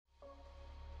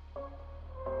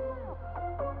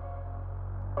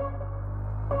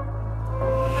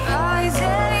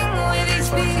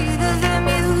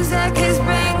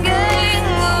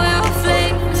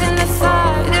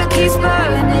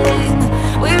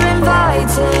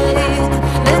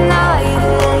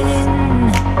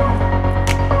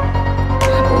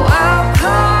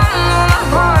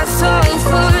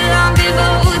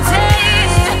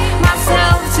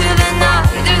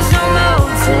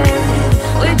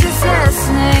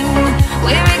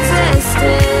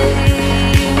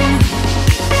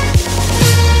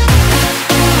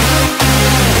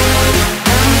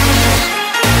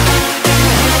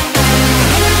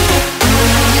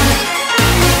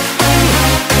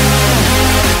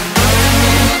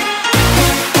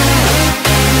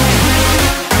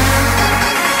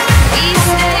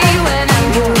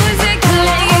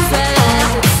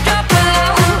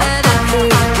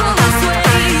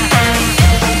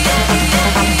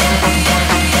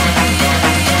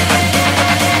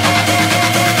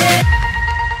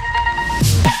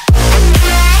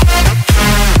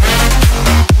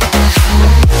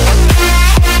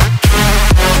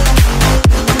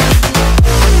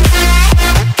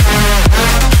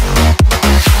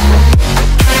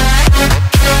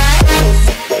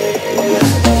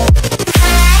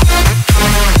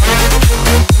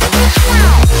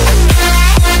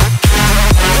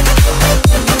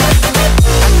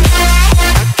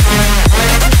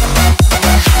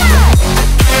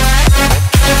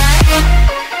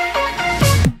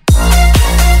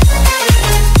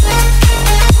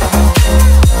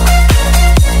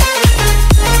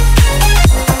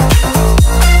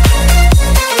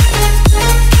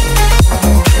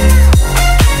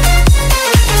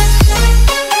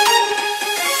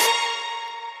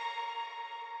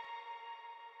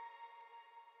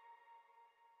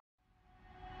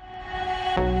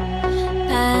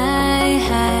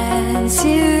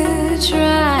to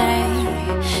try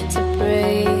to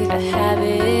break the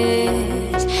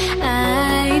habit.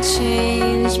 I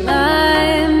changed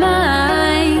my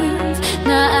mind,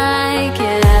 now I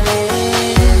can have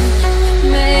it.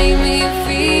 Make me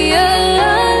feel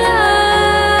alive.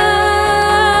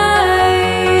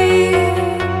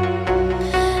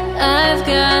 I've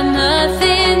got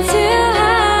nothing to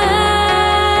hide.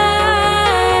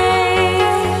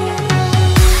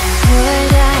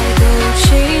 Would I go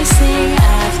chasing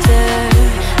after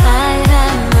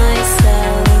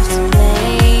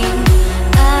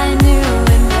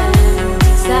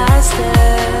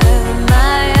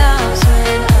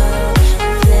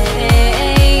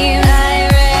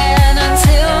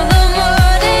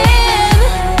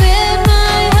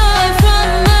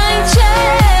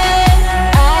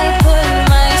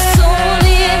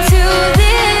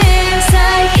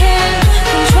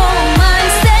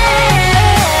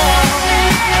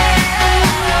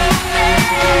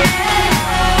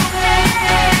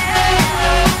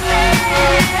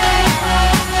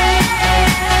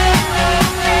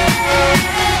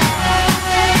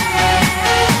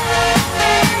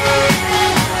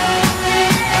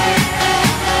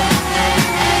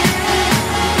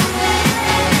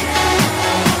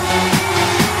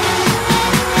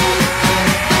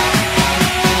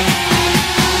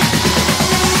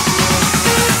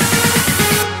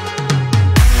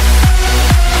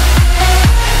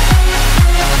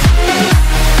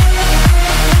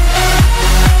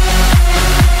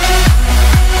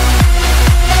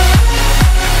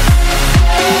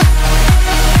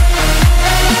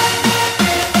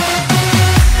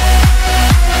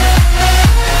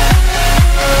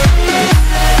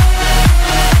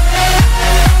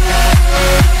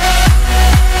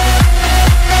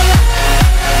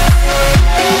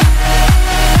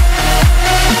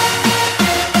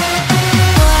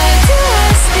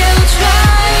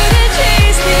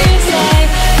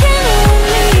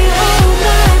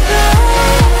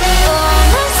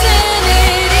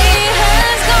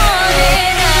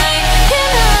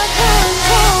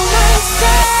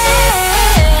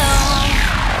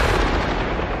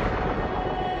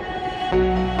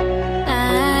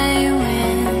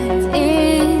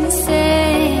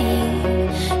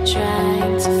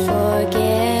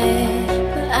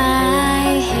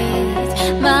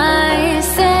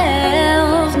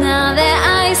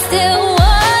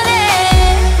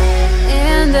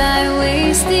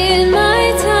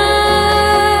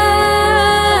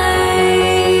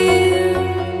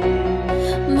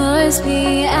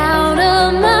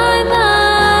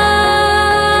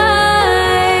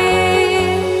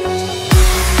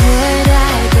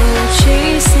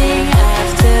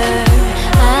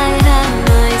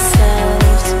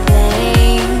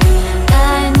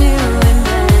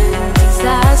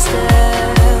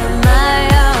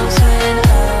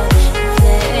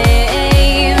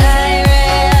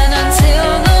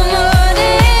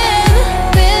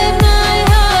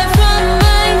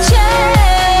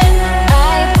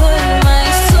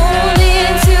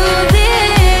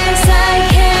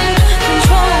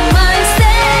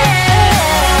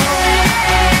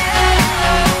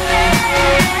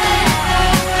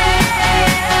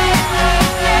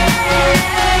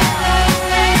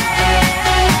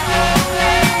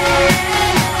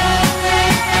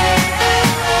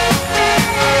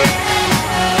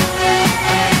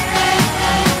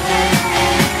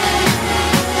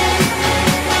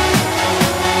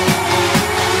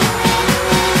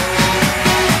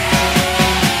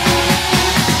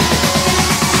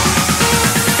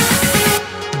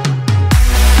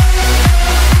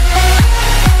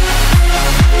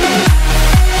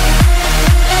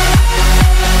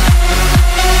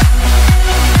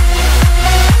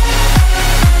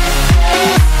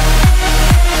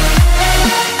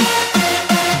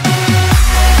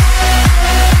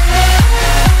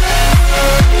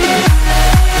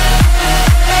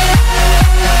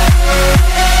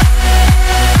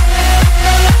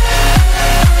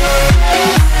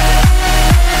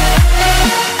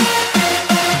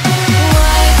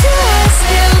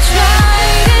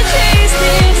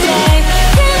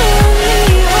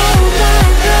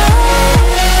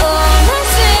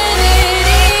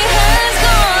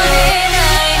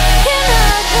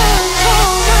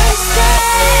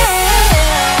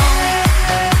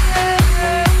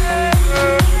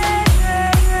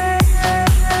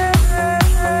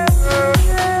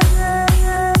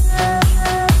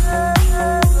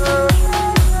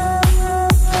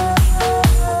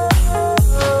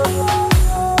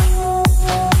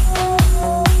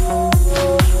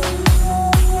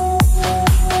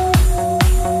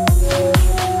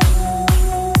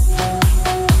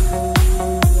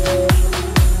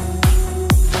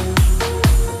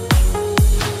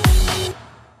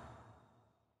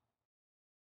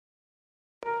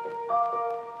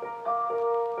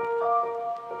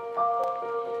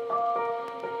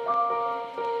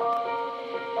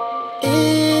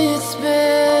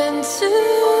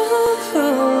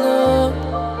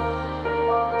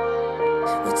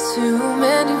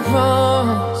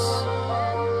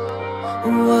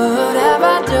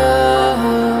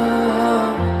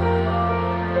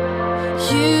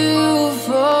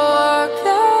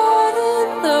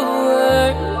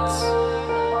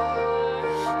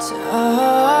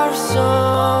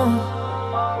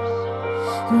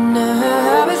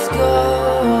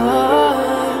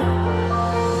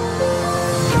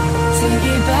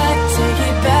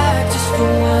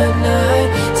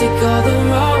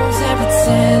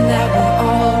pretend that we're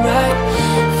alright.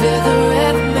 Feel the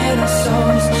rhythm in our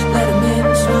souls, let them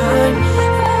entwine.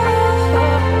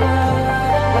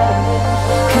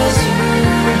 'Cause you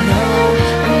know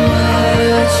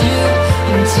what you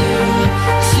do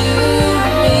to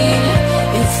me.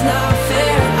 It's not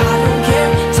fair, I don't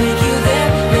care. Take you there,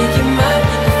 make you mine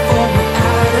before we're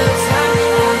out of time,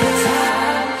 out of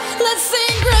time. Let's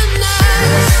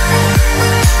synchronize.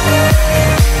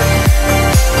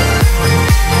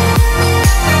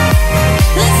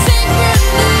 Let's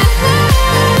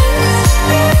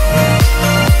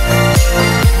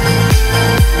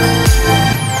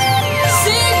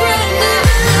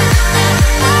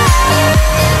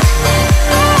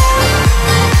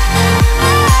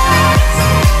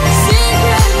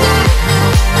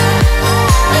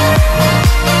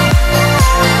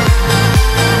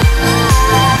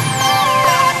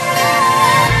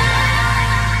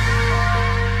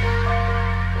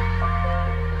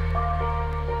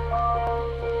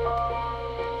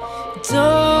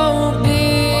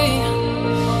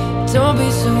Don't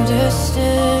be so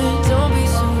distant, don't be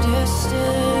so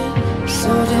distant,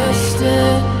 so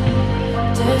distant,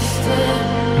 distant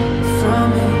from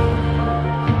me,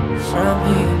 from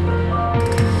me.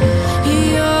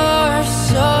 You're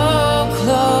so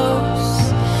close,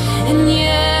 and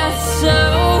yet so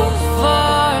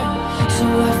far. So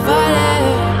I fight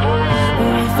it,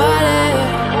 I fight it,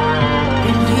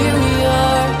 and here we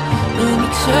are in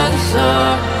each other's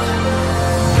arms.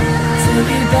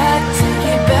 Take it back,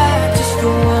 just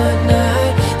for one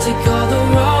night. Take all the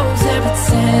wrongs and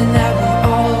pretend that we're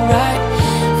alright.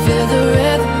 Feel the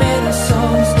rhythm in our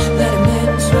souls, let them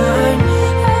entwine.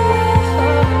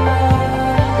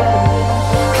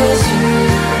 'Cause you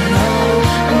know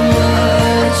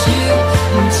what you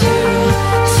do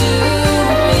to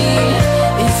me.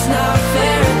 It's not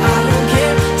fair, I don't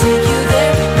care. Take you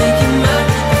there, make you mine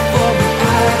before we're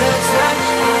out of time,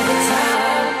 out of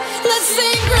time. Let's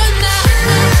synchronize.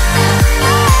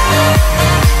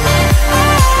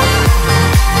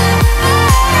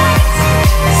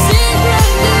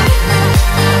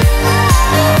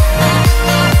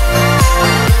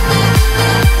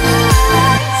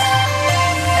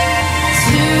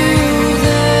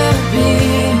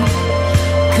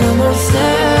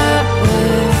 Step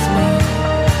with me,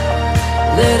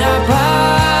 let our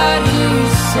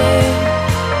bodies sing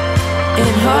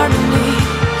in harmony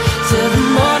till the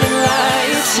morning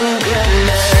light.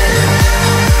 Synchronize.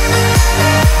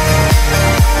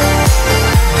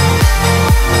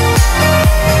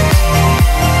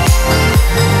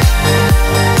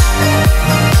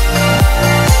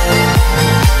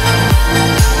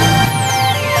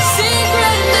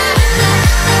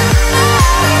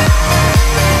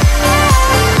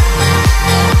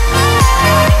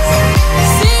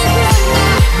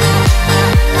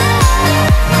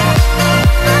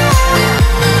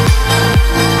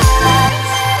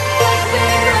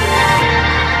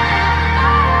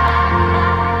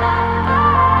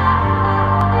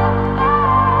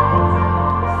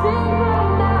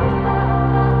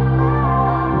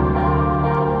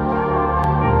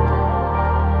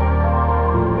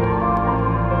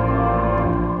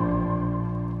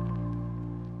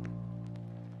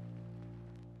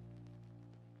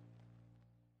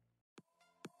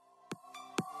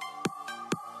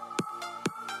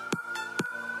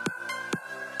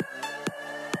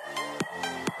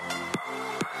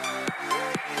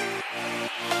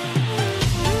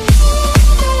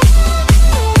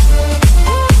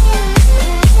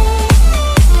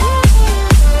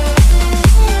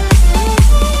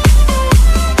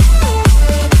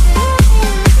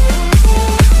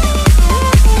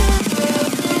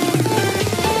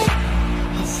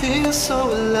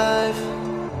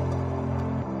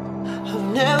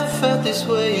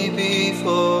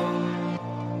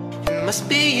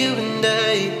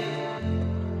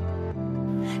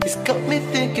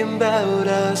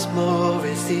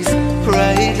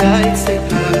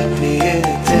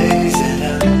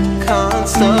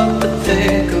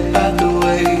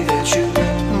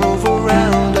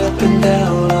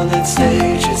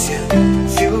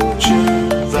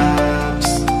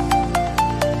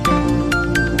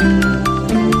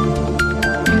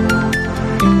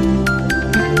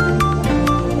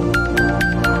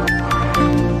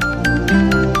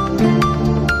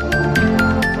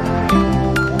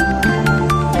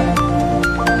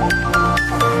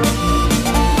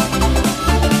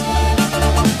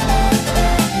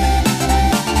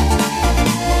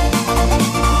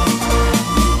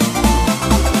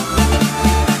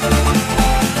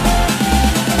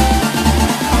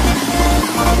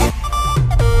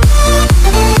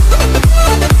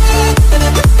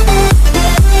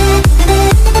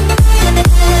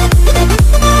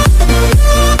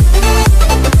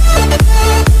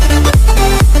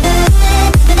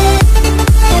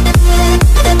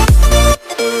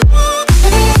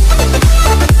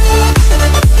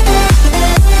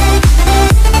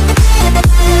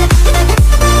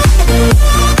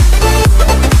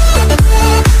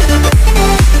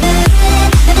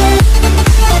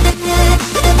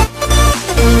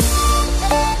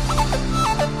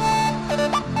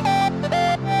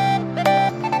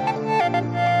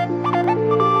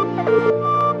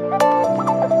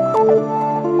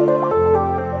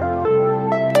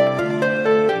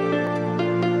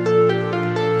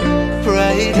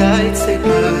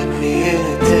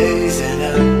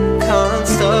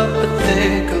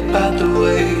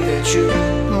 you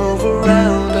move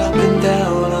around up and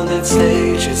down on that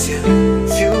stage as your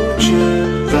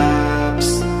future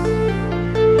vibes.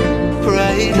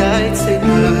 Bright lights, they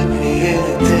put me in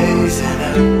a daze, and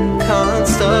I can't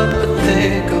stop but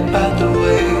think about the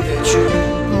way that you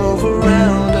move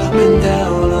around up and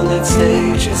down on that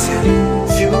stage as your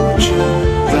future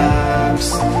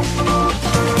vibes.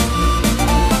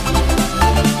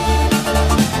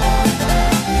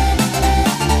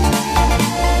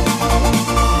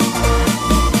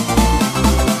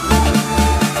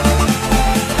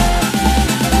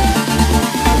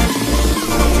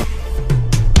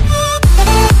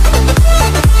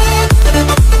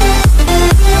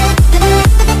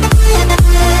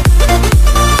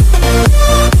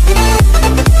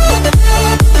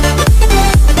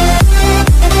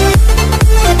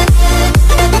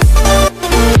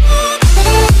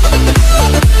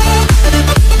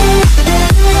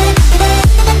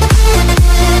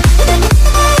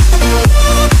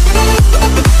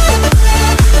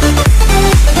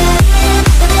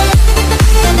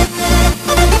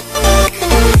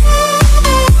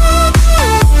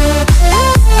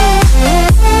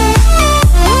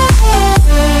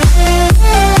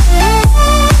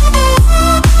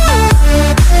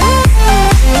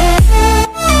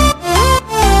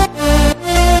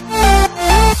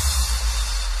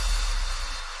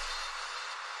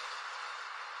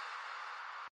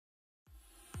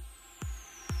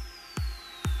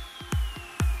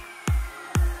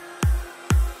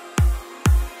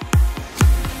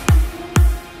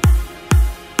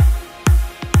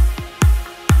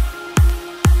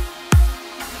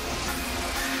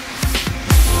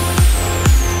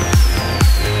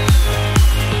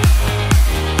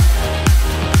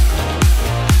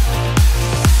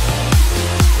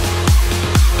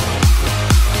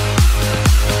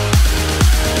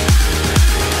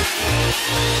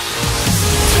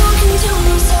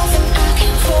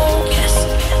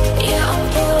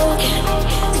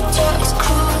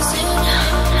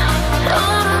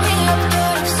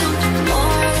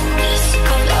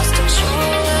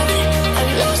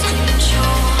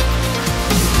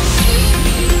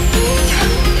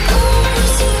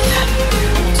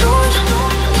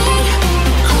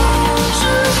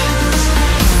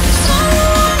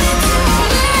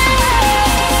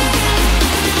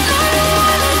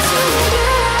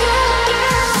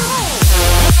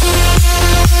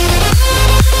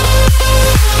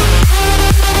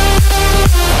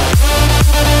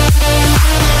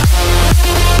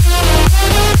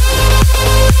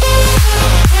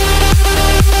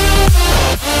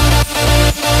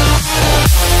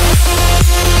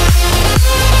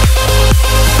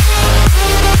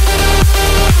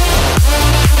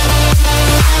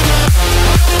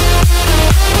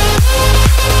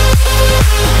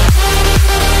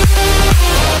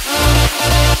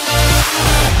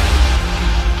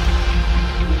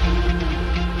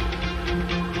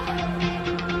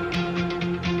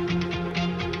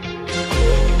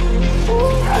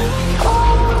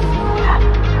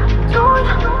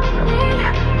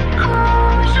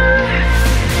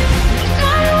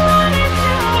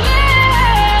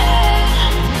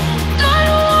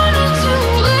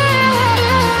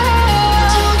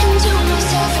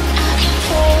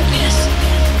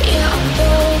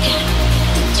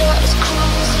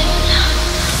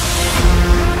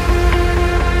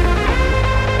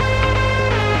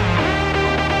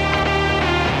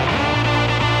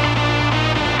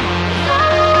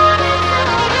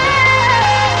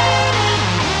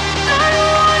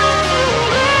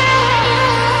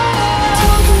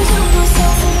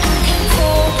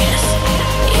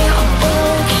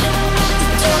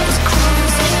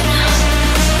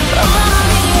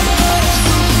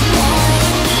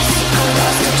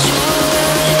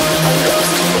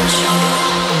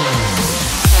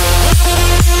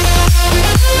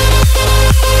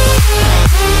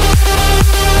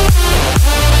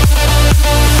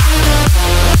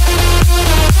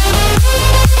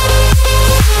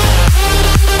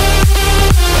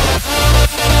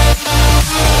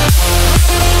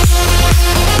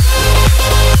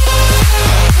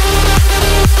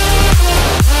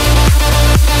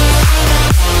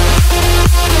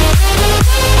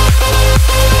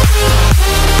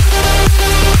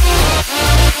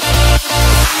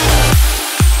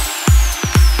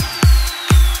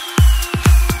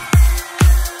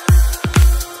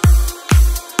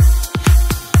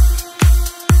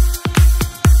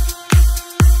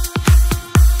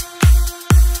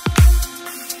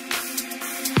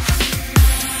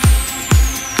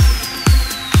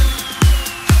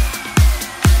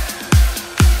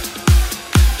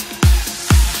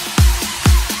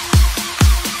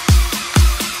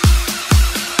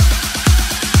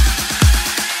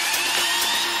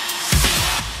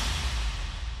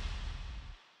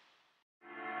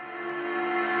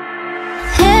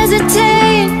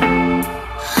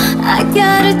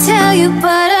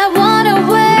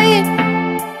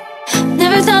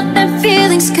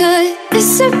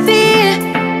 persevere.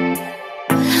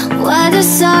 Why the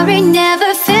sorry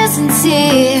never feels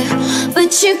sincere,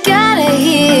 but you gotta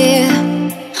hear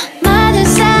my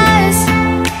desires.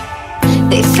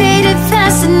 They faded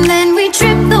fast and then we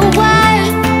tripped the wire.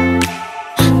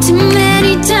 Too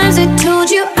many times I told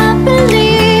you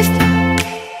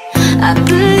I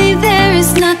believe there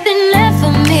is nothing left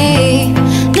for me,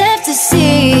 left to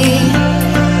see.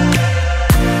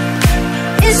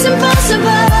 It's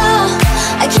impossible,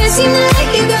 I can't seem to let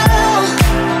you go.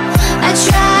 I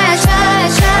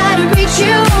try to reach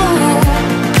you.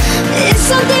 It's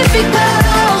so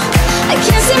difficult, I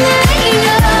can't seem to let you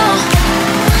know.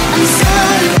 I'm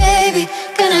sorry, babe.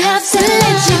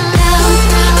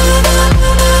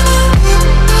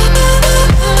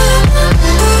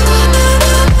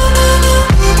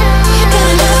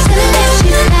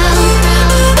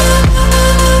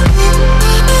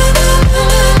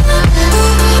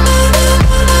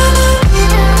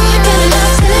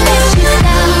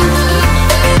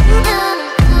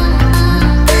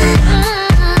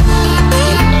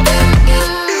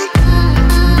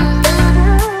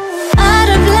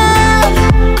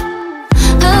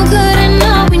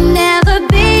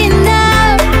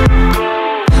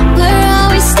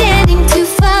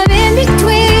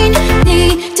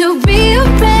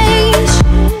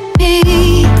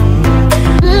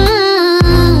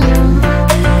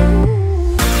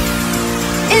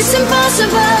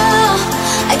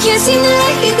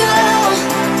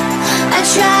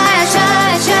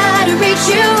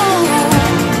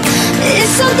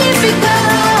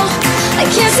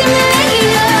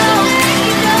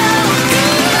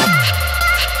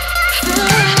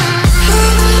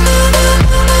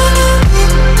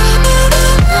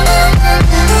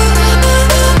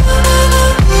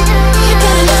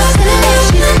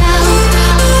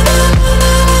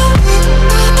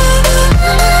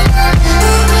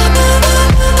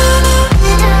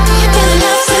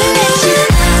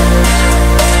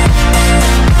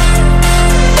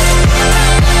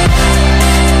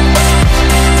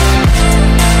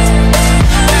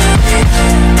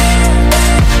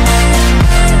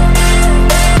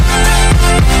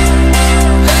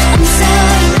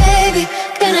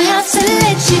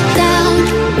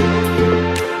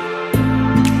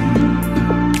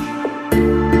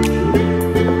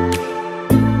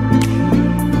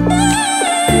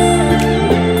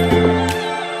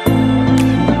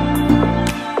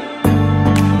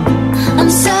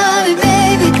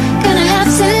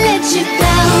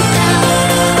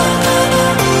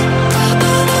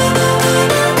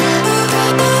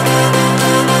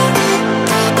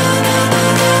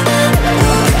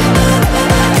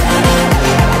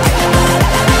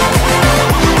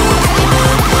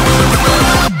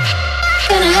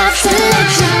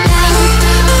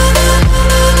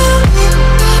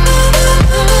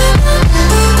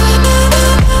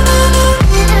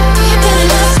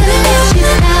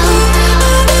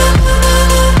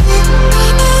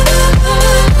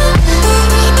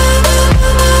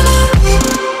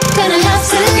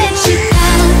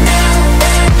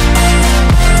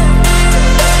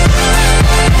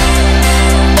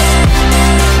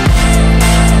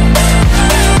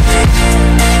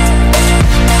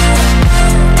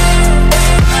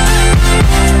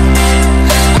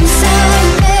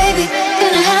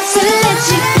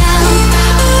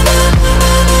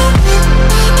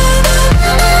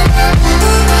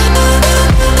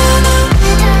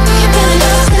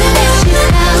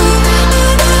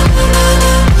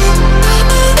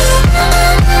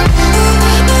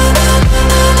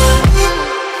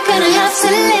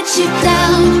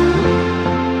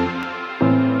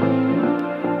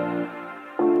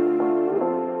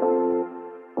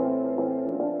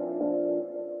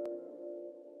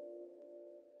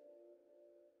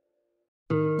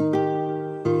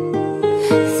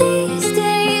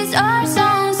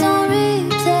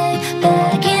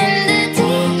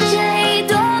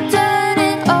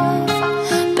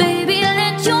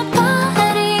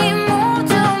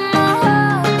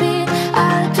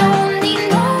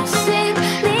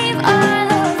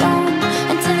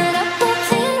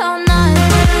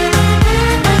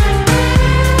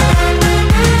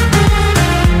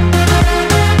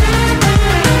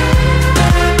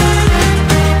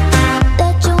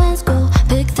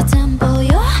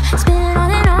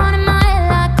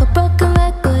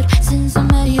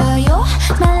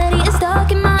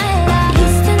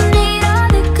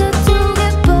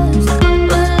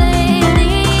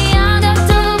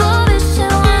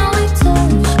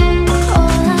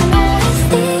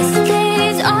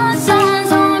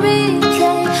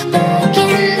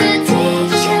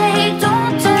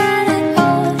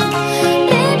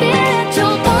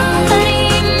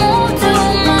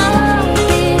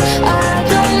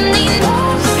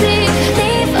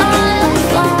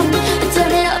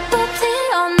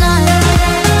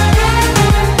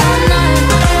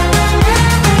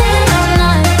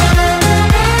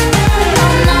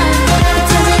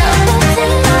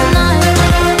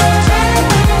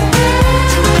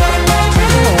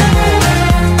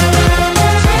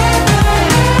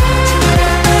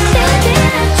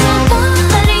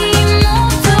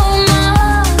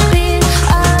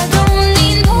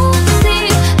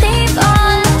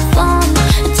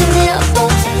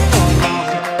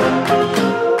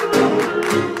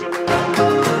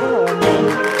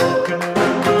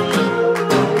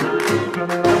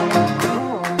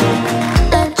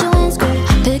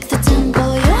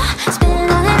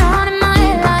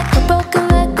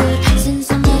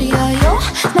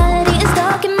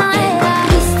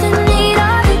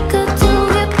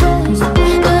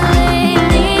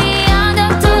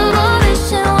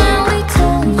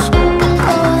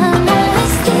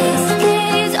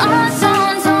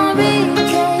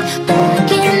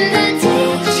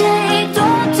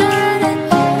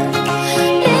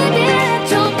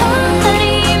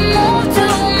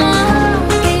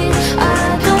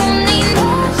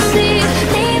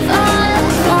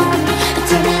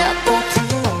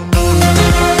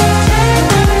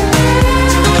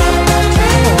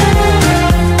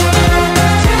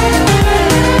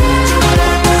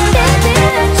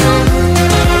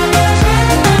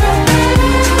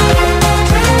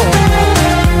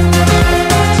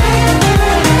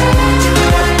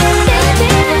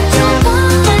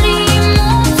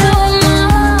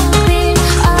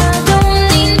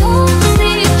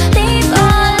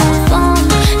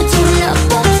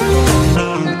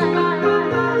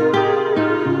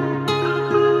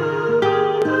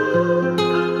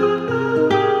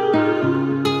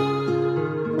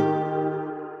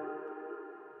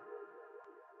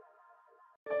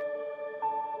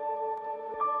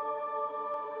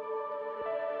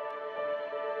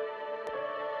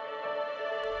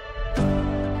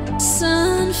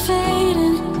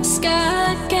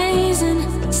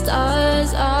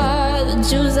 Stars are the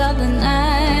jewels of the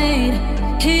night,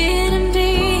 hidden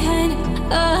behind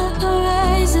a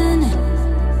horizon.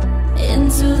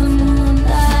 Into the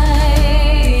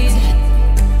moonlight,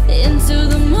 into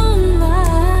the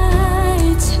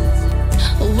moonlight.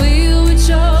 We were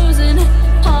chosen,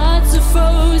 hearts are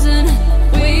frozen.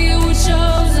 We were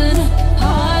chosen,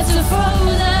 hearts are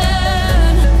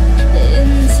frozen.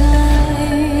 In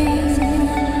time,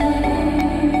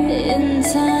 in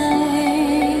time,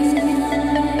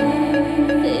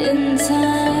 in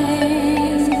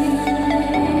time,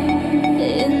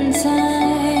 in time.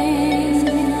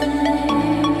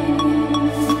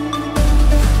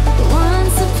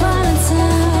 Once upon a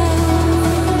time,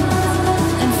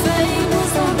 and fame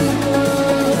was all we knew.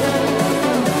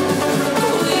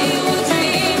 We were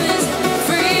dreamers,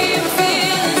 free and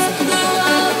fearless. The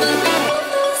world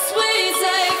beneath us, we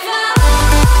take flight.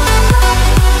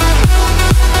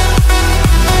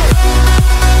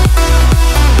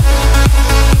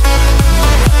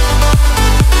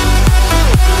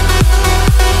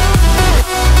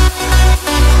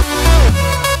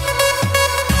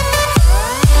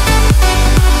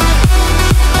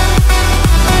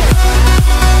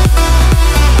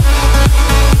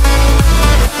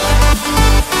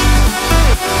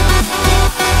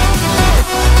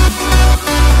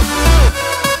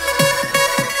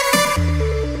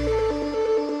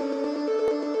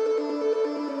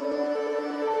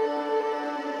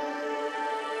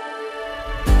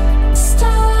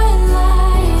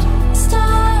 Starlight,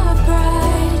 star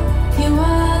bright, you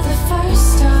are the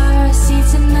first star I see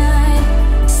tonight.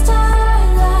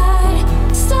 Starlight,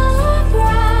 star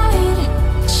bright,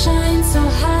 shine so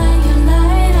high you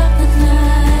light up the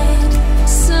night.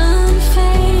 Sun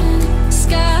fading,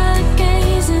 sky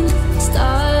gazing,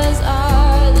 stars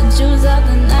are the jewels of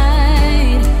the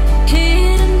night,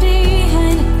 hidden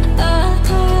behind a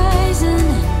horizon.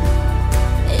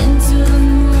 Into the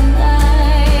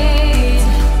moonlight,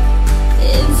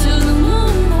 into the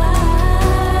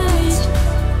moonlight.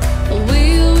 We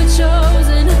were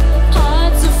chosen,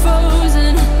 hearts are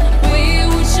frozen. We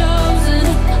were chosen,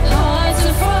 hearts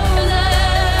are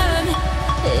frozen.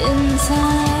 In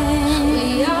time, we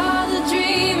are the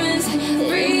dreamers,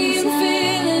 free and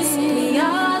fearless. We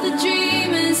are the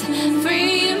dreamers,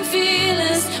 free and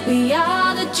fearless. We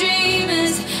are the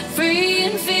dreamers, free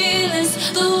and fearless.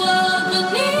 The world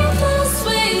beneath us,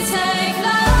 we take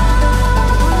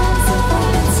flight. Once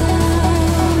upon a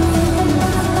time,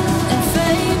 and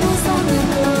fame was all we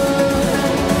knew.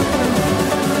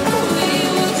 We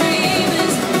were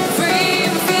dreamers, free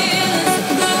and fearless.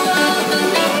 The world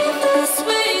beneath us,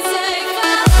 we take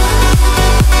flight.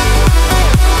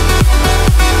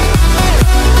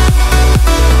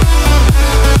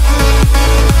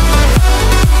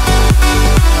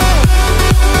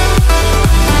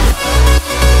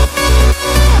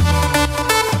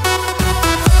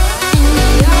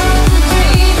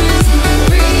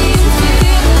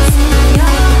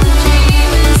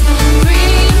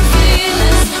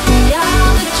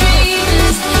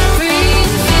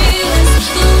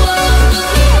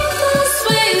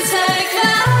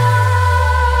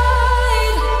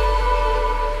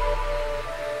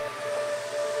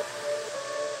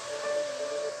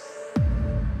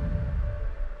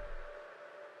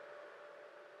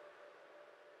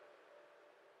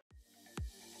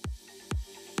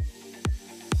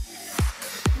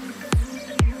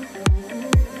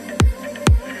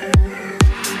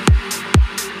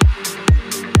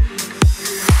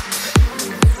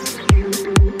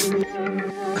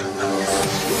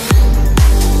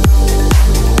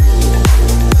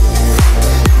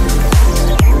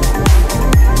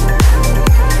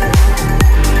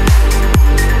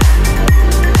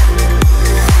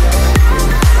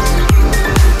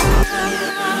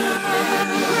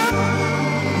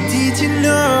 Did you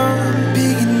know I'm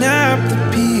picking up the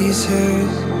pieces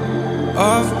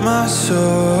of my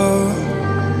soul?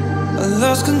 I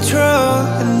lost control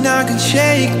and I can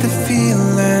shake the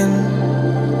feeling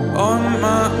on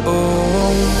my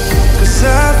own. 'Cause I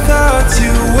thought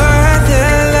you were the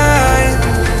light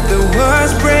that was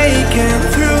breaking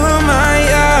through my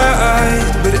eyes,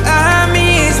 but I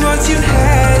miss what you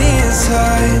had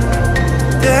inside.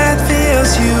 That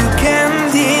feels you can't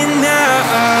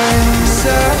deny. 'Cause I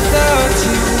thought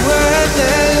you were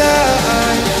the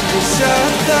light. 'Cause I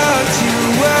thought you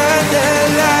were the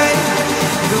light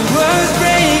that was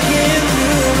breaking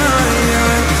through my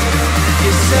eyes.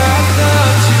 Yes, I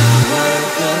thought you were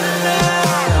the light.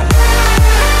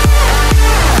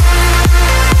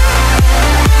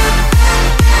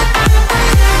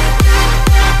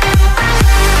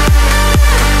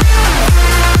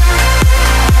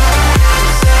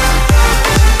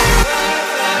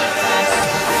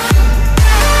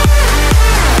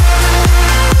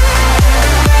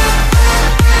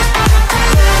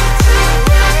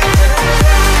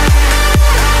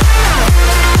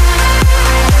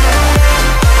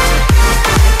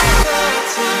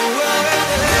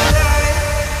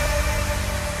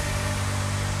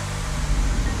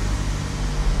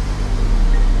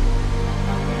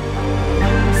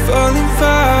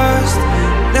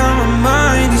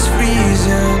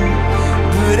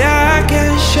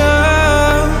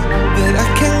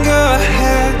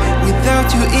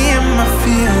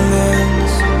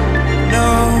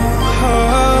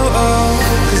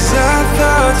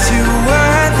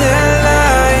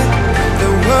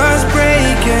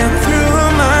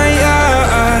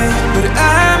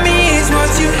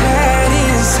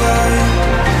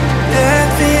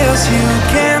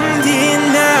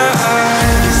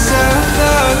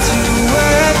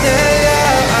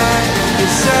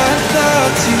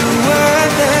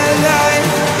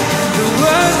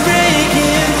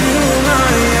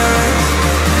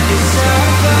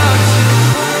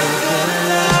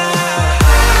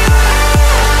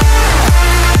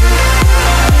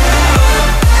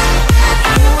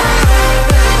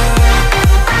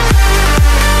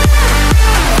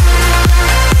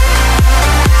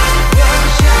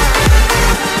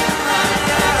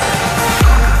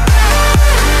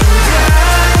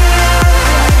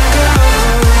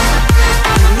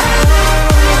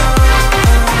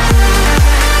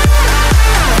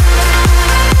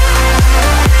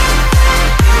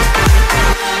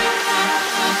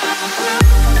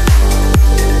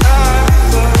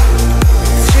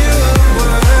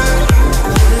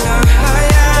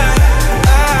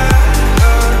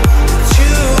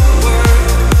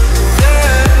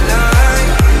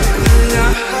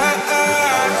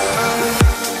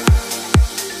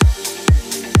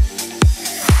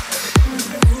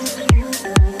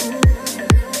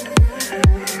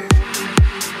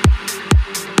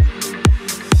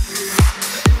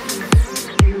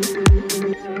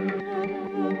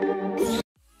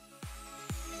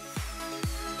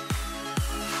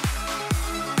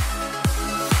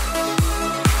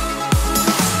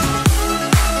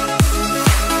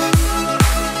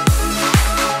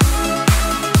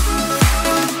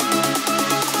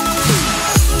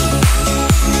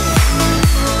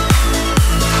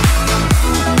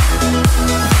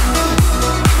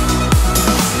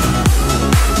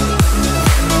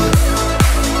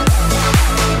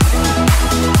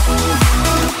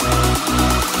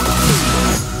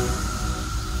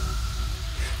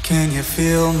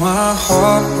 feel my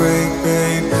heart break,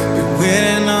 babe? Been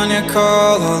waiting on your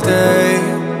call all day.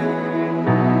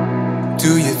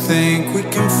 Do you think we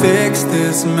can fix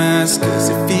this mess? Cause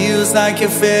it feels like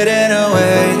you're fading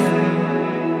away.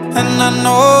 And I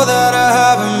know that I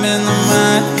haven't been the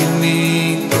man you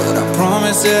need, but I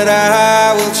promise that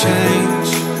I will change.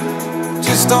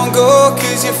 Just don't go,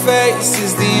 cause your face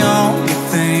is the only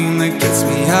thing that gets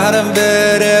me out of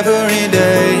bed every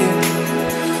day.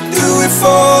 Do we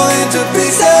fall into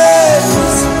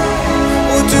pieces,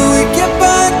 or do we get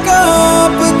back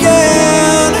up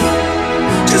again?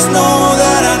 Just know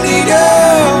that I need you,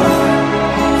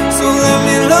 so let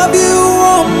me love you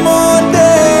one more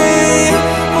day.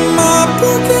 Am I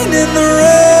broken in the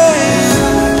rain?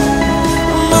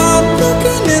 Am I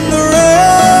broken in the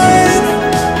rain?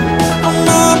 Am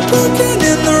I broken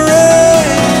in the rain?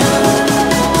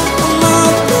 Am I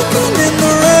broken in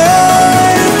the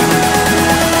rain?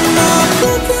 Am I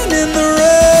broken in the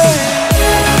rain?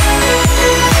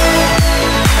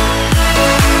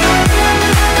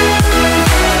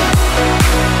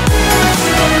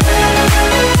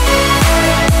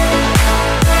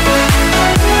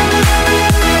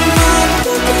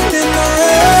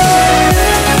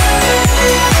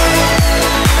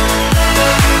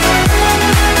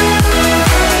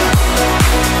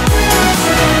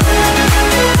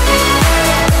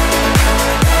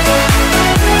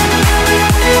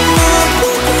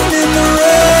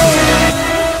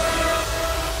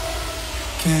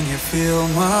 Can you feel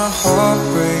my heart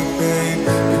break, babe?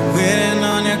 Been waiting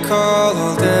on your call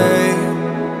all day.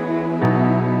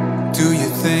 Do you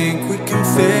think we can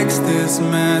fix this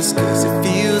mess? Cause it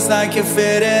feels like you're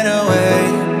fading away.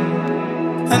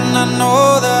 And I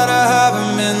know that I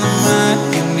haven't been the man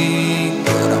you need,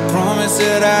 but I promise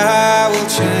that I will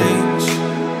change.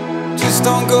 Just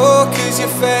don't go, cause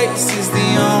your face is the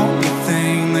only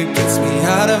thing that gets me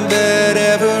out of bed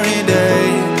every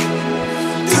day.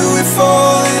 Do we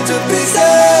fall into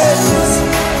pieces,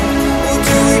 or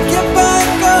do we get back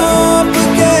up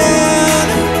again?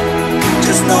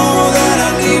 Just know that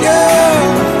I need you,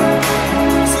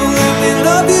 so let me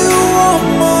love you one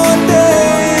more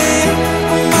day.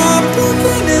 Am I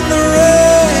broken in the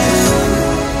rain?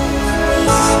 Am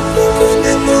I broken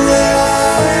in the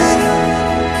rain?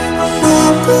 Am I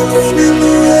broken in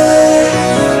the rain?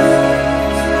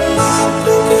 Am I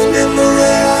broken in the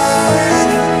rain?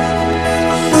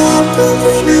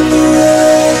 Broken in the rain. I'm broken in the rain.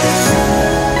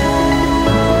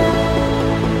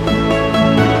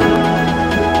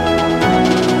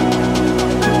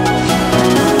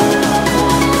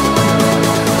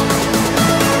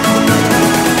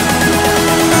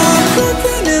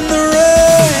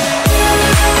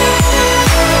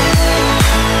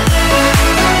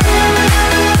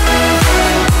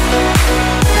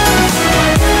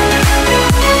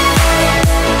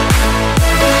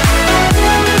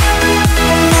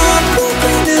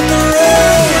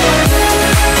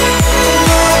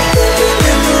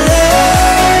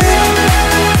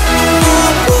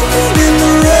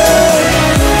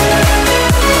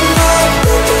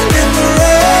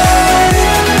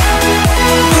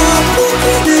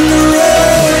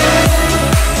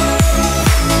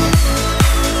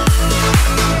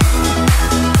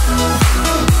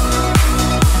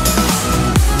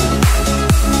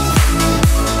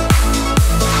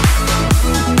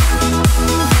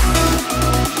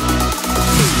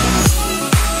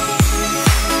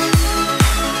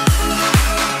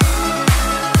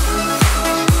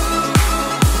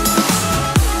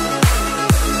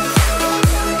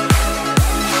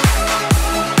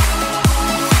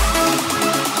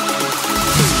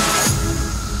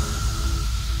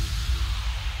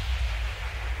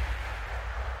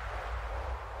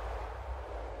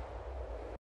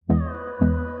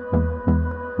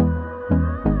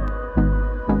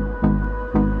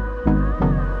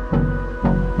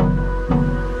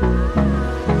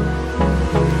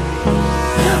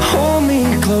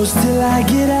 Close till I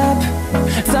get up.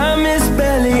 Time is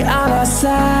barely on our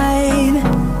side.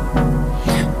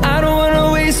 I don't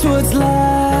wanna waste what's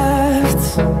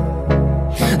left.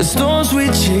 The storms we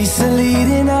chase are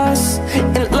leading us,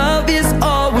 and love is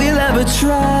all we'll ever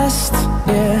trust.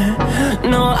 Yeah,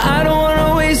 no, I don't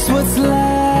wanna waste what's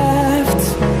left.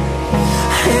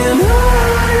 And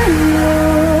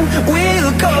on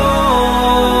we'll go,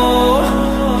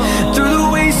 through the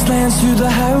wastelands, through the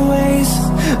highways,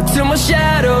 till my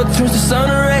shadow turns to sun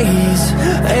rays.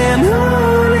 And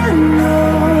on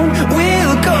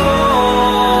we'll go,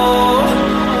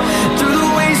 through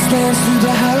the wastelands, through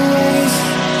the highways.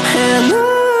 And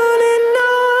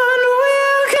on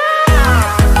we'll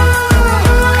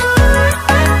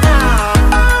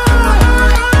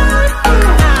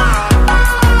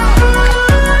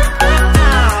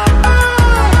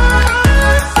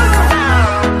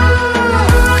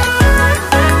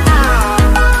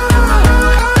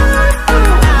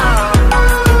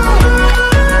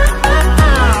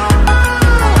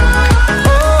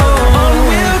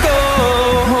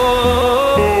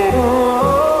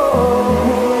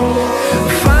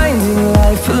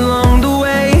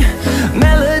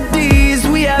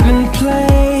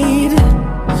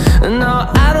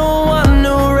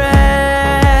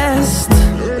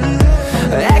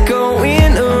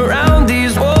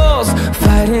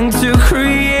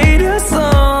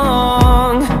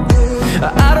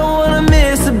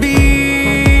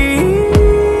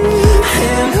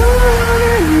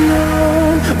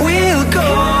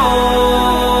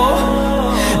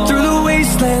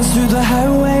through the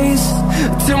highways,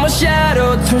 till my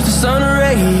shadow turns to sun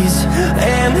rays.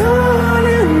 And on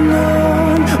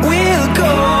we'll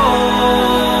go,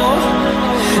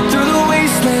 through the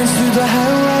wastelands, through the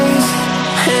highways.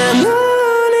 And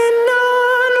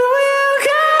on we'll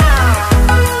go.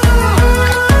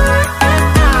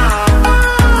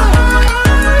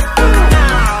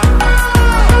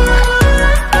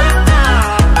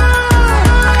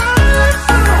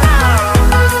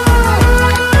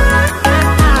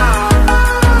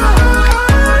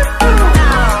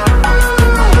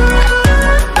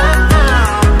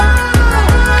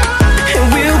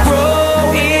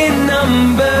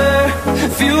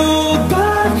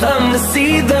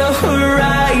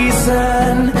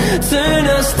 Turn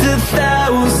us to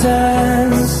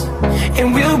thousands, and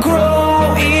we'll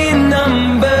grow in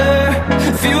number,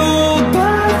 fueled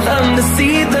by them to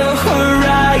see the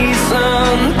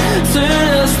horizon. Turn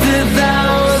us to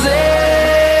thousands,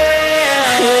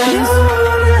 and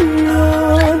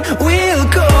on we'll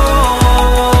go,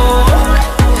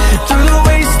 through the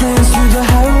wastelands, through the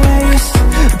highways,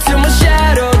 till my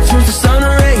shadow turns to sun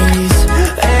rays.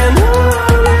 And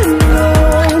on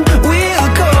we'll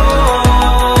go,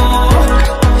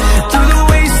 through the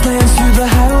wastelands, through the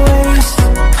highways.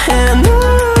 And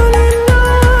on we'll go.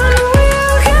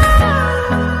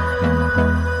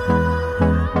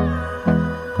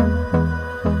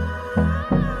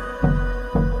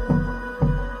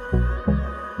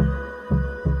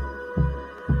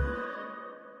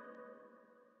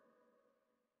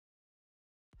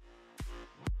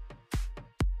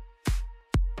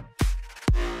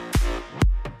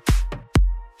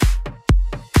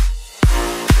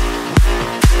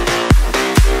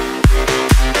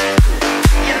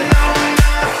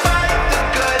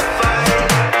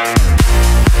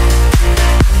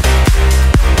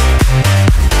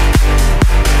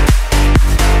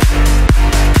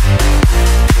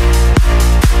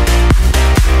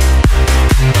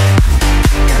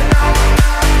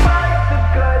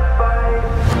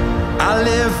 I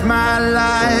live my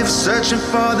life searching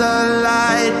for the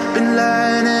light, been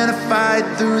learning to fight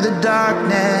through the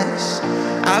darkness.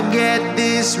 I'll get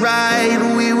this right,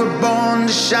 we were born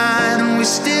to shine, and we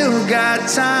still got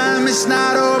time, it's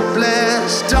not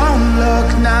hopeless. Don't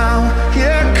look now,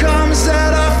 here comes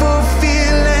that awful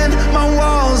feeling, my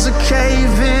walls are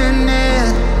caving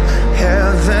in.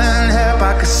 Heaven help,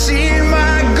 I can see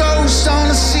my ghost on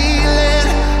the ceiling.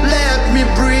 Let me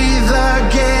breathe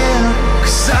again,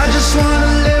 'cause I just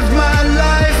wanna live my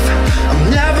life, I'm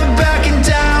never backing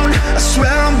down. I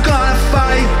swear I'm gonna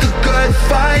fight the good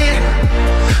fight,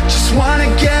 just wanna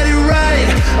get it right,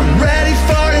 I'm ready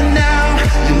for it now.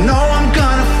 You know I'm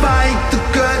gonna fight the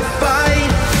good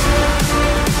fight.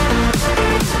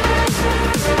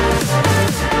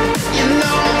 You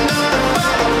know I'm gonna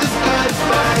fight the good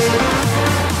fight.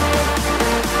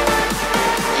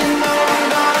 You know I'm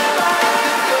gonna fight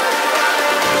the good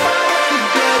fight, fight the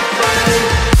good fight.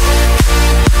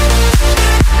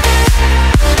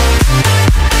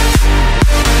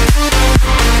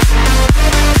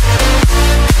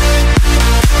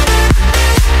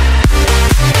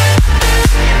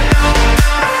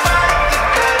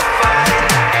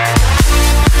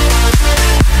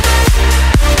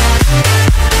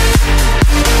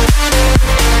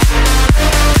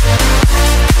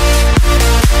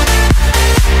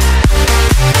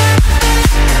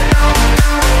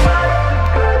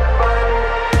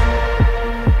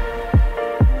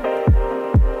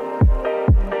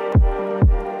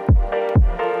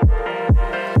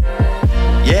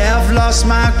 Yeah, I've lost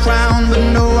my crown, but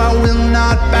no, I will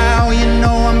not bow. You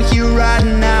know I'm here right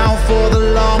now for the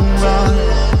long run.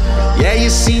 Yeah, you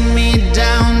see me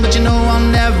down, but you know I'll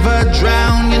never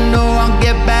drown. You know I'll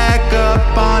get back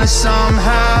up on it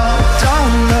somehow.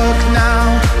 Don't look now,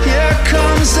 here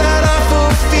comes that awful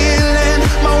feeling,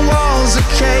 my walls are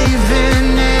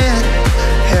caving in.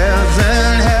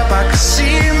 Heaven help, I can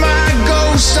see my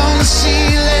ghost on the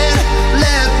ceiling.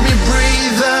 Let me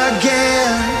breathe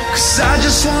again, 'cause I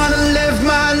just wanna live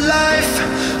my life,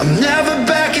 I'm never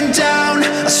backing down.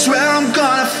 I swear I'm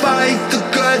gonna fight the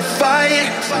good fight,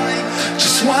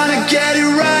 just wanna get it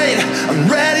right, I'm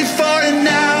ready for it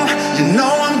now. You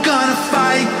know I'm gonna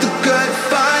fight the good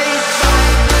fight.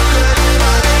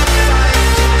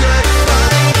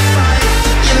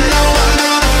 You know I'm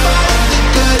gonna fight the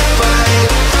good fight.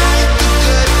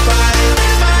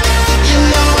 You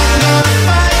know I'm gonna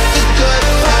fight the good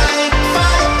fight,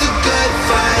 fight the good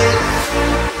fight.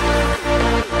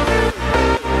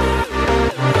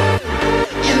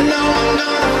 You know I'm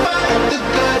gonna fight the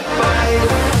good fight.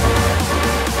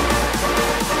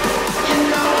 You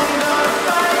know I'm gonna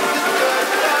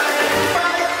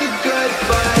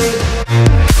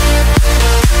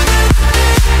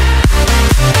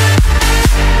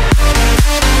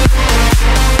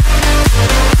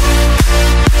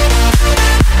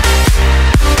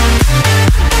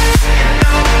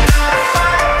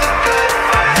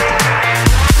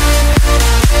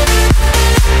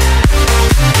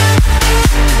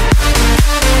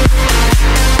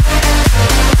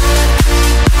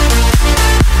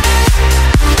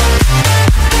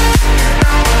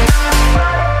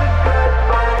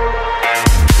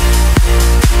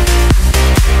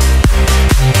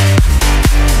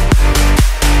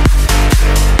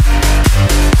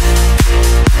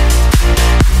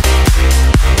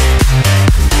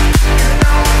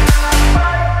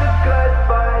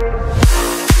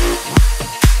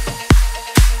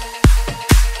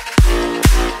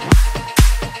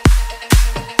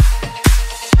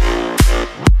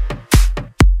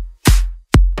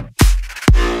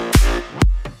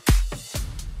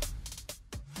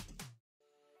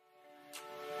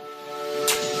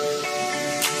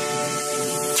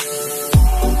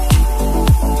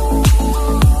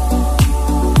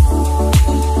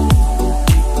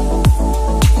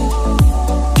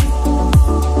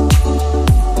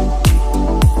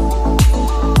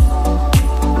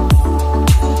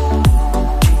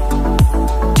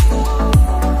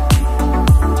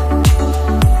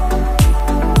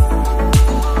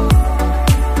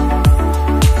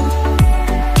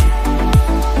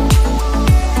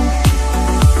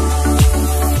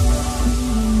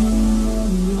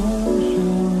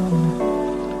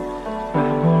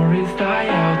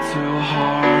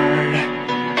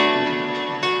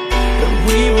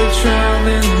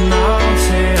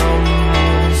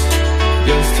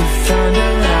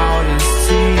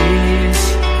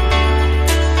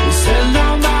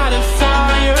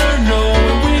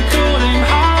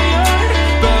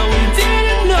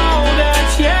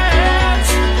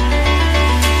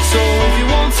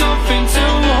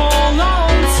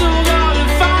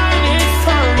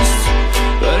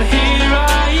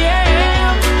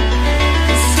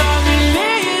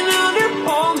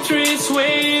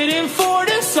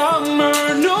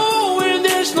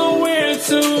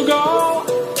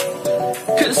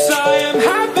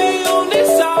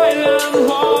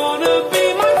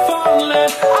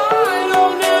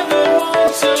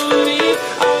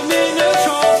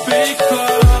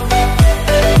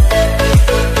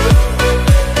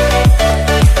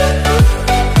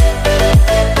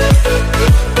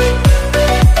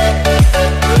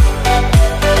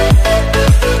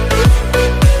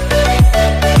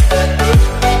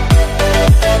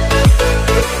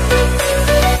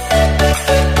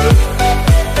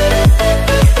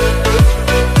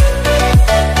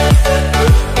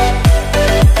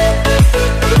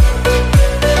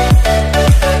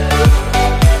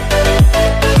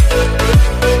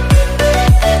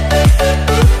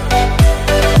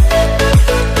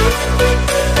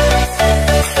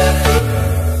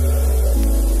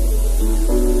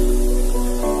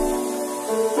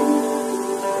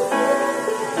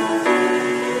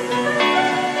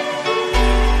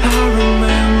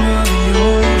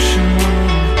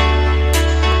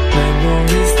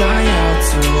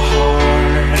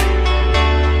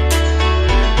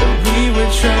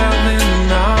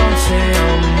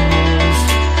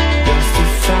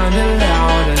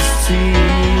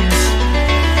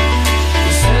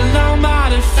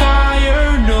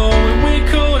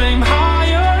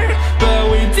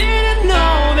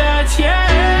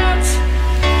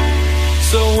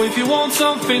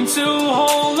something to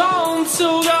hold on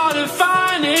to, gotta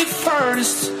find it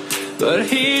first. But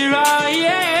here I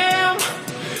am,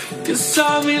 'cause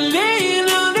I've been laying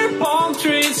under palm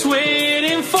trees,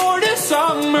 waiting for the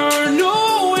summer,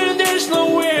 knowing there's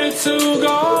nowhere to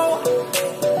go.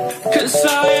 'Cause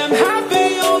I am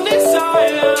happy on this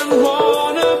island,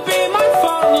 wanna be my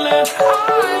farmland.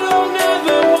 I don't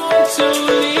ever want to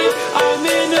leave, I'm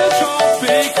in a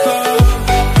tropic club.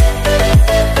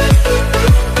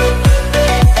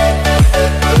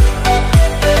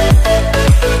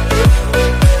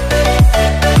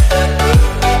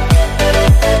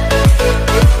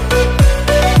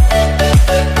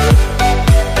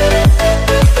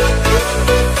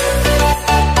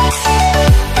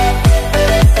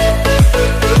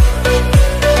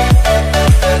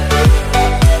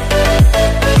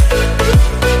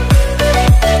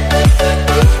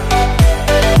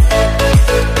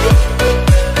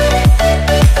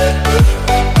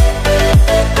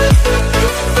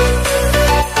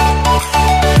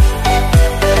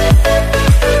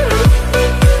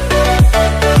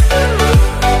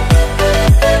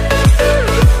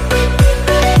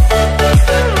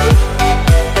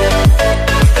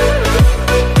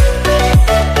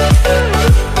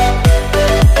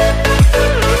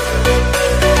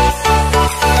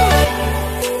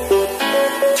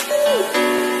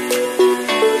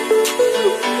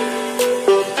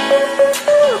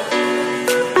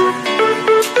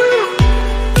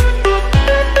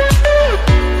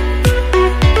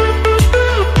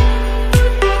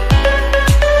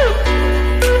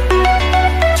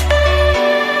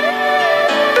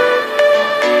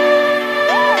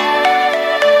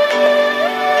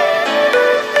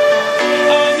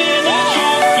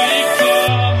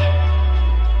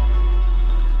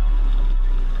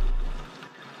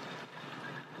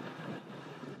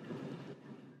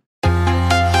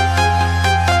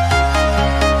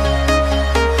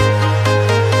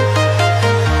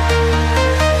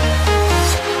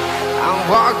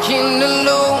 Walking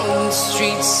alone, the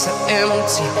streets are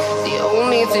empty. The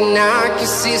only thing I can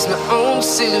see is my own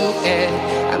silhouette.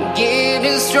 I'm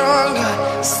getting stronger,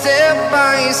 step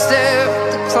by step.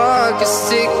 The clock is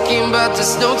ticking, but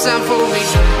there's no time for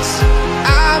regrets.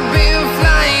 I've been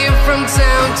flying from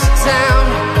town to town,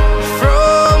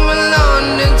 from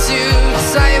London to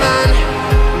Taiwan.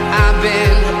 I've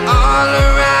been all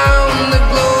around the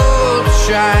globe,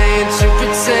 trying to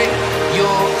protect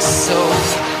your soul.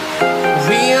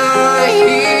 We are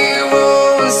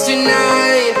heroes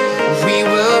tonight. We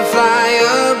will fly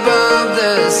above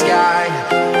the sky.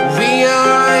 We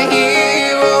are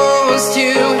heroes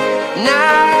tonight.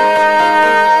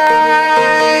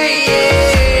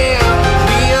 Yeah.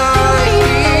 We are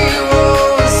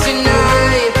heroes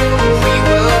tonight. We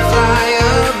will fly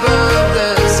above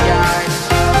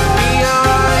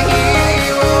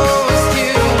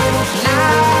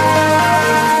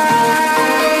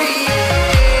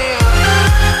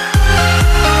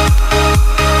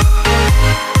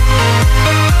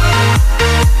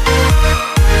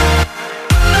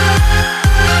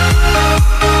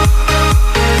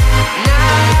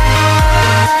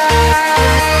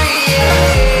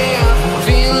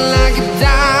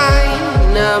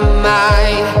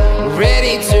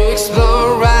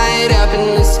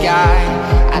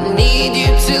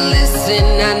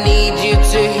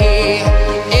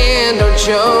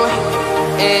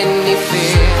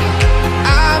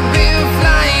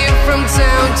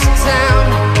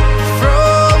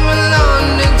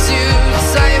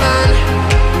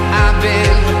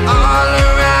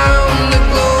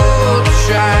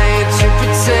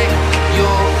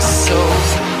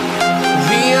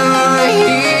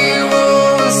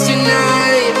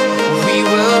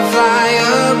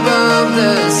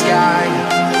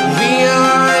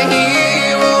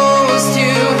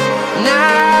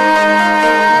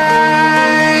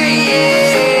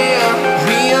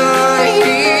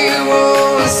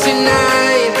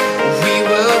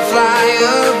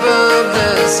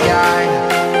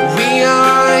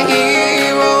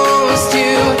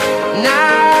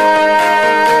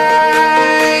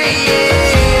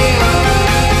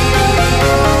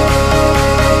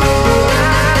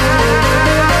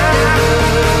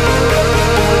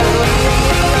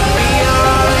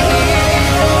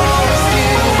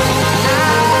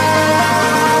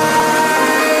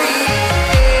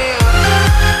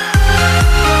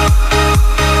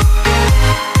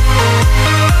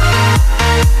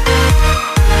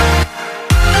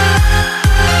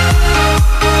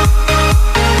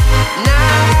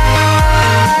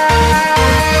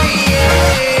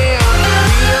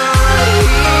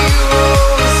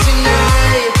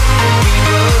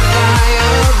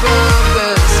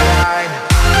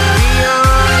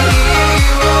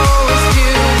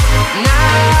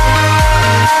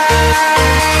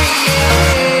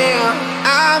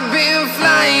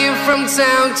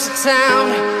town to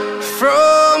town,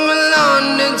 from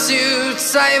London to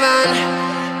Taiwan.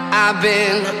 I've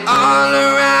been all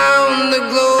around the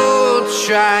globe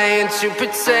trying to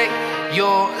protect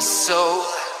your soul.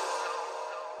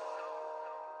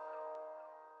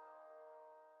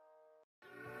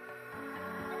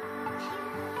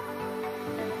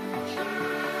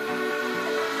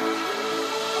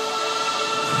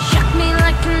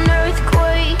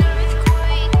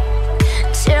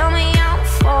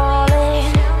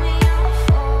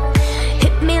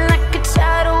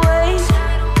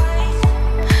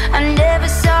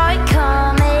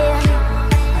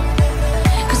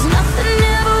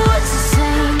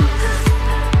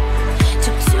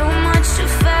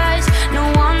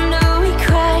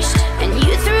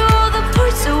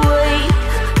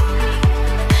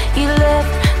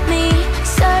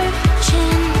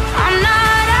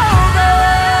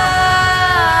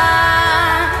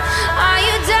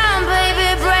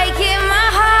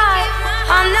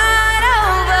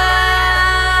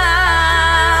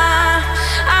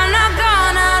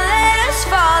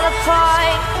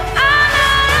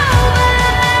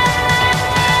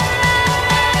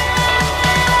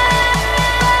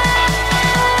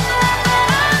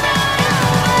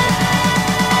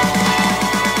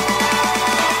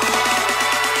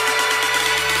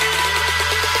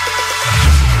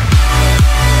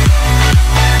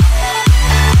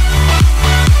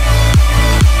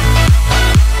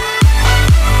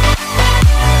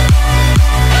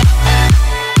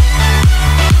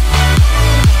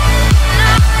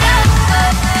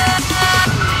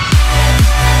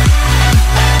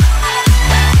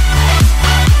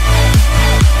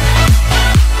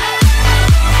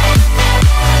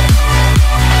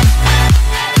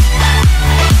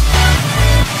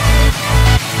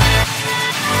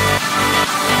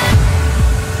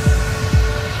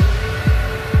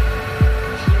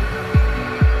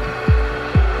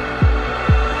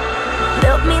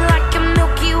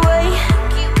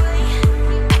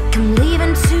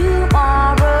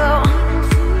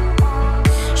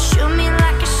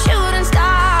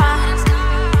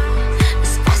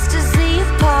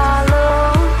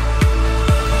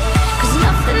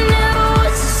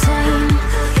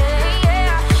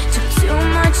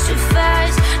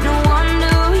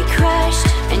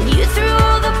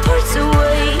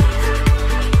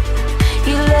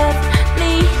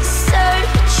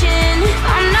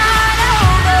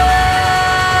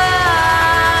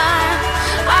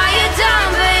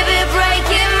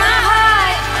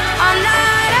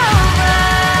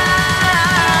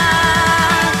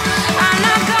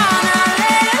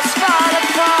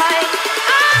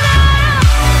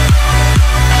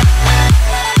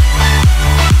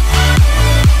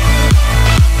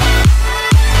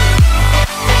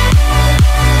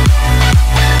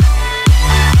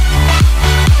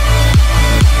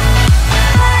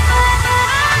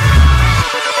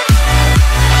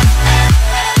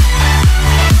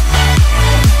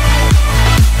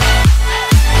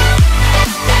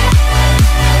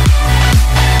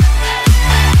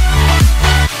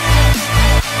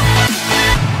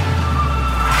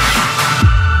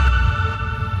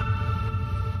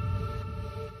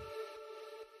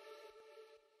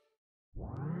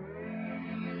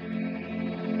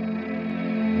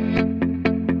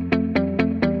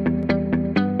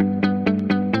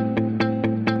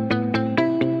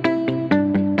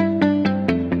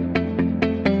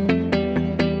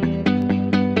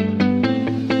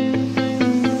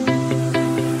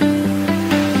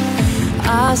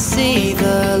 I see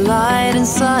the light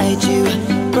inside you,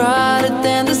 brighter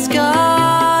than the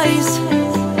skies.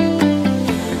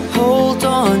 Hold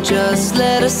on, just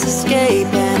let us escape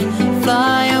and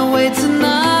fly away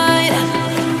tonight.